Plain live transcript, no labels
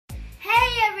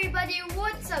everybody,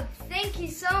 what's up? Thank you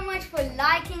so much for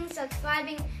liking,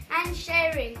 subscribing and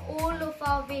sharing all of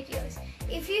our videos.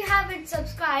 If you haven't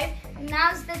subscribed,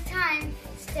 now's the time.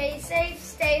 Stay safe,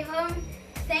 stay home.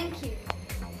 Thank you.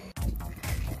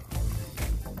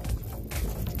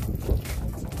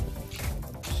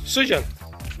 Sujal,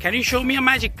 can you show me a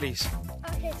magic please?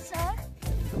 Okay, so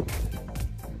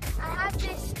I have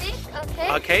this stick,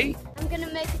 okay? Okay. I'm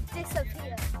gonna make it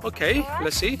disappear. Okay, Alright?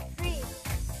 let's see. 3,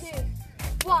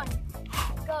 2, 1,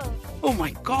 go. Oh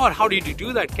my god, how did you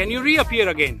do that? Can you reappear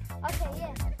again? Okay,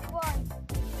 yeah. 1,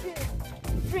 2,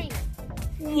 3.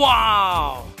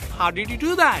 Wow! How did you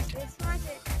do that? It's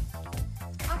magic.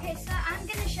 Okay, so I'm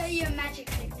gonna show you a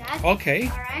magic trick, Dad. Okay.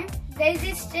 Alright. There's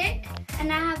this stick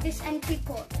and I have this empty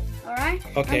pot. Alright?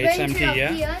 Okay, it's empty, I'm going to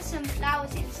yeah. appear some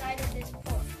flowers inside of this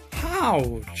pot.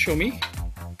 How? Show me.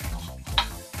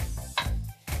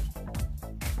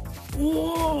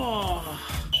 Whoa!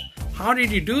 How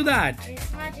did you do that?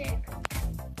 It's magic.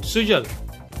 Sujal,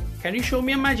 can you show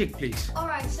me a magic please?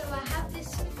 Alright, so I have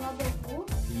this rubber ball.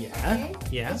 Yeah. Okay?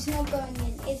 Yeah. It's not going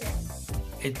in, is it?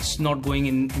 It's not going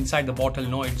inside the bottle,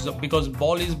 no. It's because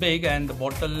ball is big and the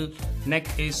bottle neck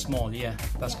is small. Yeah,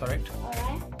 that's correct.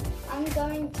 Alright. I'm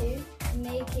going to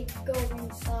make it go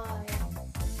inside.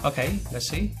 Okay, let's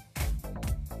see.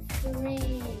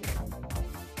 3,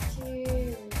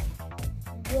 2,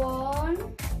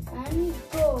 1, and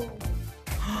go.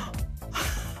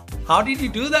 How did you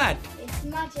do that? It's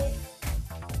magic.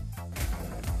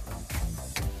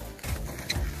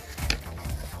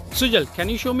 Sujal, can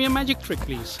you show me a magic trick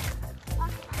please?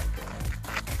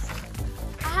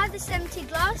 I have this empty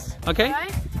glass. Okay.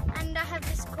 Right? And I have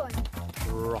this coin.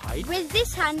 Right. With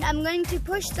this hand, I'm going to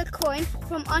push the coin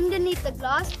from underneath the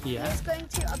glass. Yeah. And it's going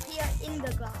to appear in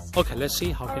the glass. Okay, let's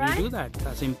see. How can Alright. you do that?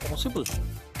 That's impossible.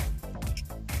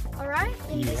 Alright?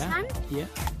 In this hand? Yeah.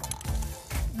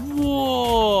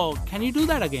 Whoa! Can you do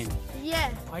that again? Yeah.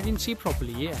 I didn't see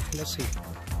properly. Yeah, let's see.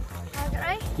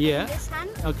 Alright? Yeah. In this hand?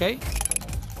 Okay.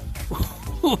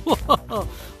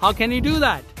 How can you do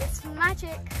that? It's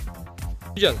magic.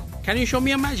 Sujal, can you show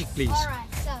me a magic please?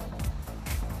 Alright, so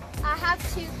I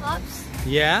have 2 cups.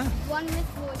 Yeah. One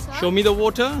with water. Show me the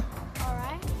water.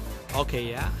 Alright. Okay,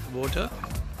 yeah. Water.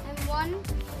 And one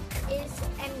is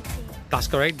empty. That's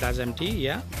correct. That's empty.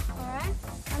 Yeah. Alright.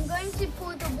 I'm going to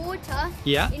pour the water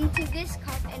Yeah. into this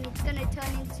cup and it's going to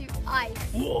turn into ice.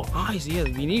 Whoa, ice. Yeah,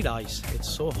 we need ice. It's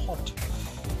so hot.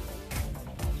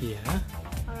 Yeah.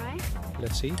 Alright.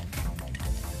 Let's see.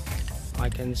 I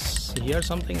can hear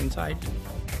something inside.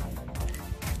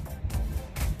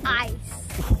 Ice.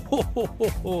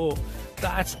 Oh,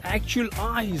 that's actual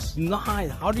ice.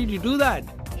 Nice. How did you do that?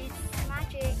 It's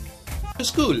magic. To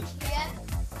school. Yeah.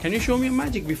 Can you show me a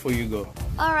magic before you go?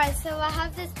 Alright, so I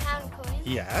have this pound coin.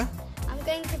 Yeah. I'm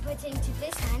going to put it into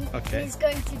this hand. Okay. And it's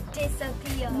going to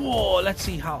disappear. Whoa, let's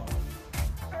see how.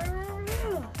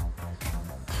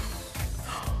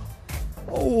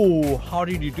 Oh, how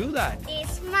did you do that?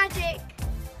 It's magic.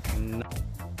 No.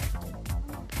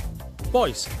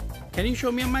 Boys, can you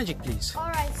show me a magic please?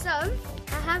 Alright, so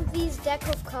I have these deck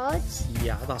of cards.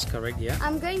 Yeah, that's correct. Yeah.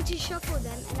 I'm going to shuffle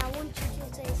them and I want you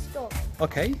to say stop.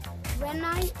 Okay. When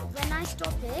I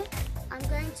stop it, I'm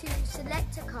going to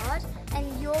select a card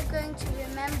and you're going to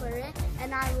remember it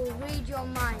and I will read your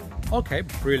mind. Okay,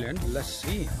 brilliant. Let's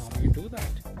see how you do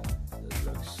that. This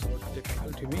looks so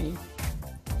difficult to me.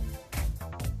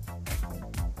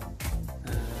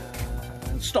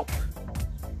 And stop.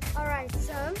 Alright,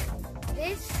 so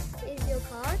this is your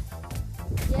card.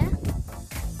 Yeah?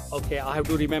 Okay, I have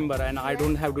to remember and I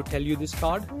don't have to tell you this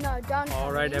card. No, don't.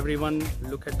 All right, everyone,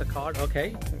 look at the card.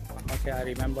 Okay. Okay, I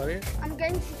remember it. I'm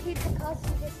going to keep the cards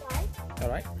to the side All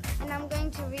right. and I'm going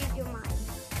to read your mind.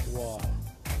 Wow.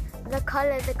 The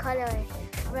color,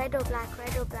 red or black,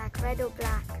 red or black, red or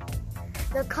black.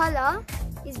 The color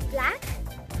is black.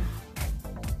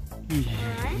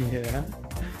 Alright. Yeah.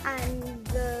 And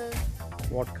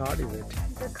What card is it?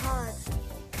 the cards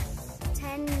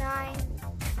 10, 9,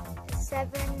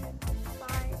 7,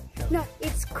 5. No,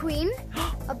 it's queen,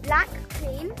 a black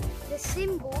queen. The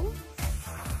symbol,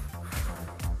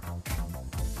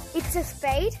 it's a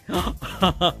spade.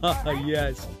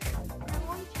 Yes. I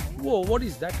want you. Whoa, what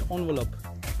is that envelope?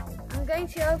 I'm going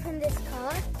to open this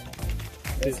card,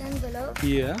 this envelope,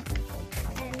 Yeah.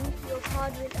 and your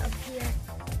card will appear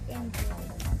in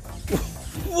here.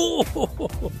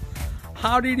 Whoa!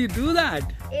 How did you do that?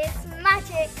 It's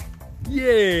magic.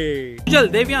 Yay! Sujal,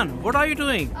 Devyan, what are you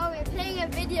doing? Oh, we're playing a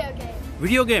video game.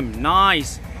 Video game,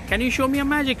 nice. Can you show me a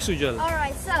magic, Sujal?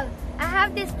 Alright, so I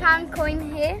have this pound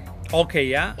coin here. Okay,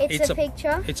 yeah. It's a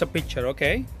picture. It's a picture,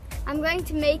 okay. I'm going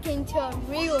to make it into a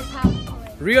real pound coin.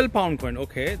 Real pound coin.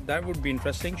 Okay, that would be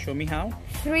interesting. Show me how.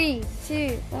 3, 2,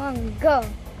 1, go.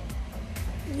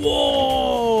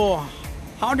 Whoa!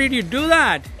 How did you do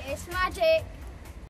that?